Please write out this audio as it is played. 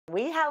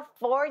We have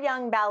 4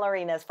 young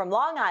ballerinas from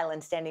Long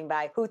Island standing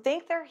by who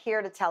think they're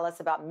here to tell us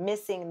about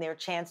missing their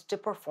chance to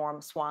perform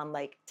Swan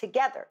Lake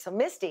together. So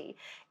Misty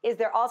is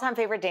their all-time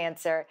favorite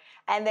dancer,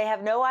 and they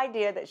have no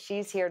idea that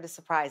she's here to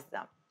surprise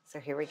them. So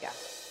here we go.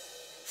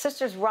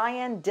 Sisters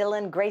Ryan,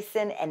 Dylan,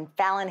 Grayson, and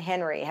Fallon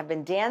Henry have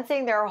been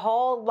dancing their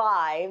whole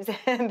lives,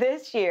 and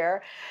this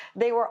year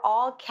they were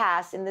all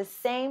cast in the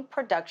same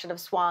production of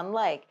Swan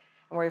Lake.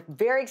 And we're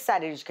very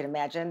excited, as you can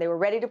imagine. They were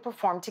ready to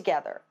perform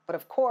together. But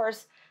of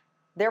course,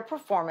 their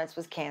performance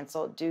was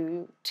canceled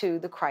due to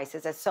the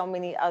crisis, as so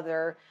many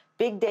other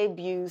big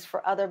debuts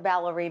for other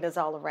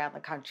ballerinas all around the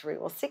country.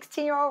 Well,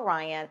 16-year-old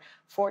Ryan,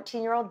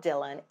 14-year-old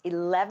Dylan,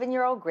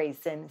 11-year-old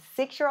Grayson,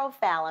 6-year-old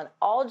Fallon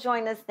all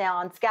join us now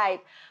on Skype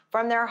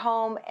from their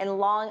home in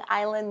Long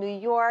Island, New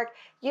York.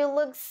 You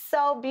look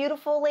so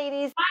beautiful,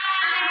 ladies.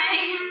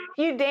 Hi.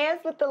 You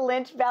danced with the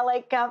Lynch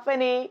Ballet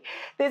Company.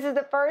 This is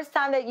the first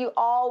time that you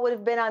all would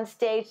have been on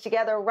stage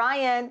together.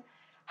 Ryan,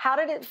 how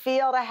did it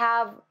feel to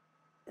have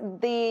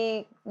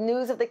the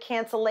news of the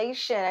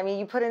cancellation? I mean,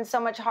 you put in so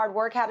much hard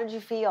work. How did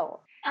you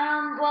feel?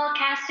 Well,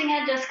 casting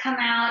had just come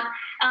out.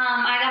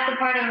 I got the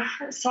part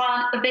of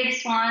Swan, the big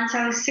Swan, so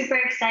I was super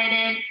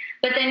excited.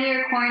 But then we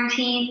were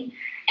quarantined,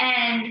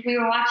 and we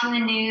were watching the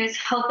news,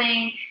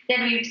 hoping that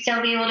we'd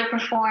still be able to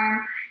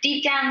perform.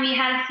 Deep down, we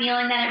had a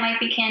feeling that it might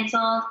be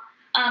canceled,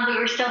 but we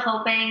were still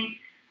hoping.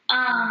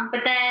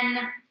 But then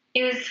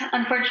it was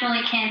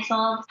unfortunately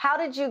canceled. How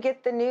did you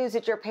get the news?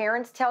 Did your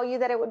parents tell you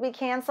that it would be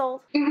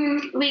canceled?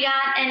 Mm-hmm. We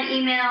got an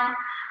email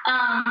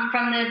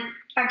from the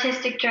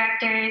artistic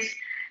directors,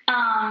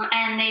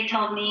 and they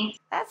told me.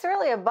 That's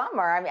really a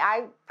bummer. I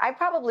mean, I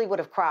probably would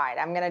have cried.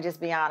 I'm going to just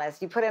be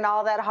honest. You put in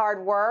all that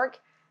hard work.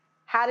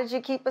 How did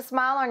you keep a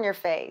smile on your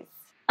face?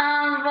 Well,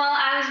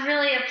 I was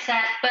really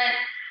upset, but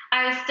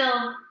I was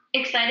still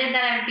excited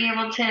that I'd be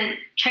able to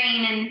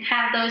train and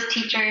have those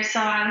teachers, so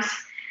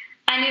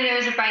I knew there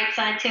was a bright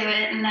side to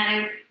it and that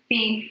it would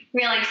be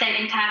really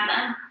exciting to have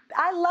them.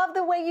 I love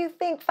the way you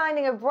think,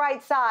 finding a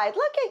bright side.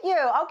 Look at you.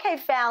 Okay,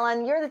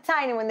 Fallon, you're the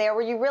tiny one there.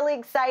 Were you really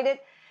excited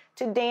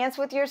to dance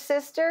with your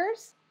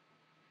sisters?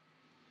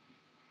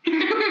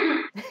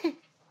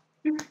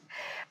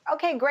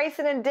 Okay,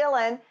 Grayson and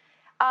Dylan,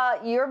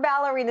 you're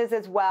ballerinas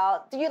as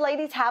well. Do you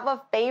ladies have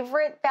a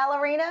favorite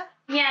ballerina?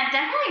 Yeah,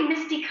 definitely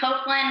Misty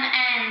Copeland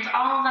and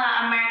all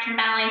the American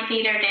Ballet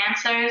Theater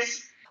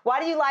dancers. Why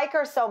do you like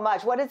her so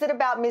much? What is it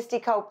about Misty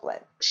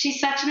Copeland? She's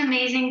such an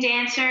amazing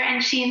dancer,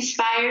 and she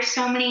inspires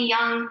so many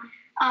young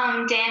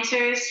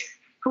dancers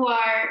who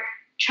are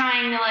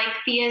trying to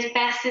be as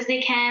best as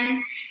they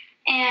can,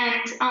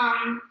 and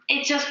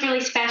it's just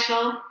really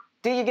special.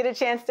 Do you get a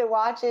chance to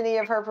watch any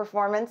of her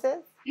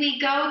performances? We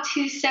go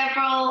to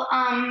several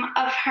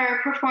of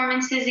her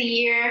performances a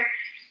year,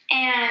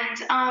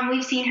 and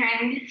we've seen her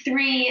in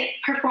 3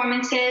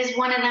 performances,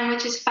 one of them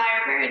which is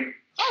Firebird.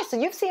 Oh, so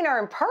you've seen her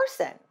in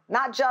person,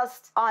 not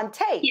just on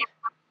tape. Yeah.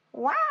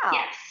 Wow.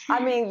 Yes. I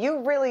mean, you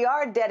really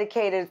are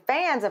dedicated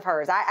fans of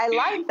hers. I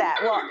like that.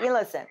 Well,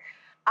 listen,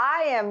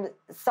 I am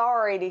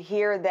sorry to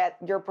hear that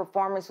your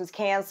performance was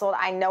canceled.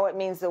 I know it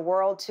means the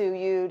world to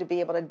you to be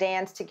able to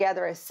dance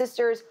together as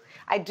sisters.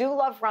 I do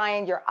love,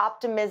 Ryan, your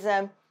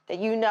optimism that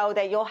you know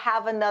that you'll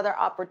have another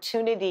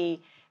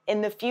opportunity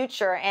in the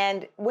future.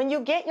 And when you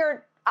get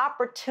your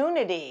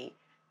opportunity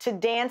to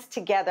dance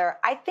together,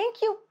 I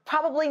think you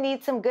probably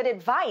need some good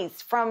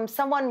advice from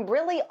someone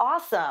really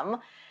awesome.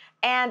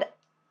 And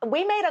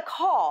we made a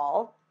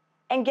call,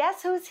 and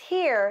guess who's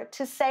here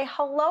to say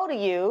hello to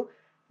you?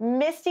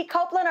 Misty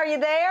Copeland, are you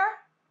there?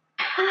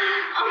 Oh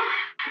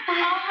my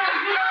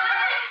God.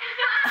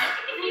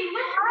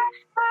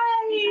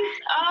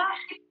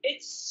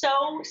 It's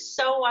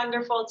so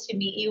wonderful to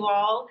meet you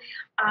all.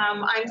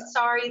 I'm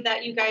sorry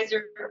that you guys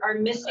are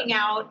missing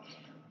out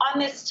on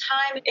this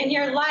time in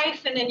your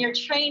life and in your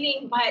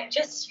training, but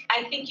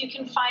I think you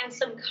can find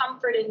some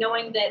comfort in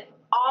knowing that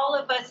all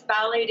of us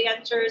ballet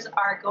dancers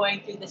are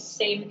going through the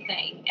same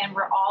thing, and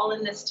we're all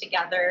in this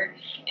together.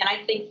 And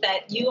I think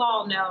that you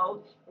all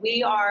know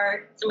we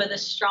are some of the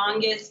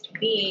strongest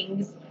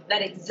beings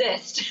that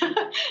exist.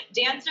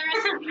 Dancers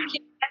can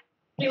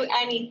do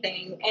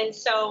anything. And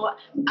so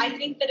I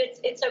think that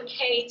it's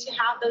okay to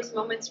have those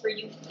moments where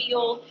you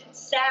feel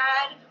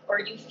sad or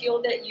you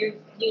feel that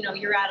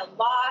you're at a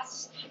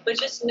loss, but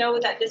just know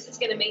that this is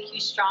going to make you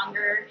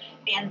stronger,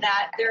 and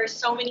that there are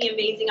so many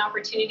amazing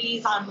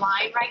opportunities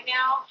online right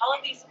now. All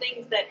of these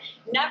things that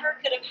never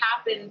could have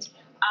happened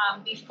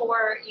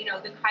before,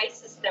 the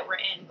crisis that we're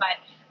in. But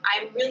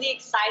I'm really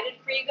excited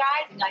for you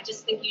guys, and I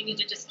just think you need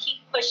to just keep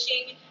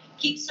pushing,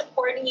 keep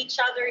supporting each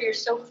other. You're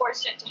so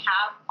fortunate to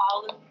have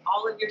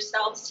all of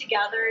yourselves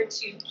together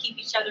to keep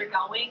each other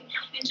going,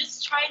 and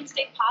just try and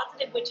stay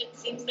positive, which it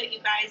seems that you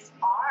guys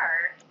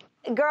are.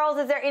 Girls,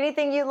 is there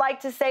anything you'd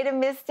like to say to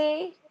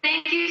Misty?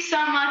 Thank you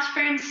so much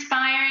for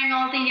inspiring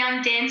all the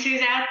young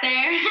dancers out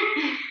there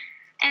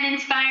and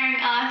inspiring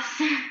us.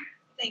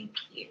 Thank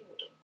you.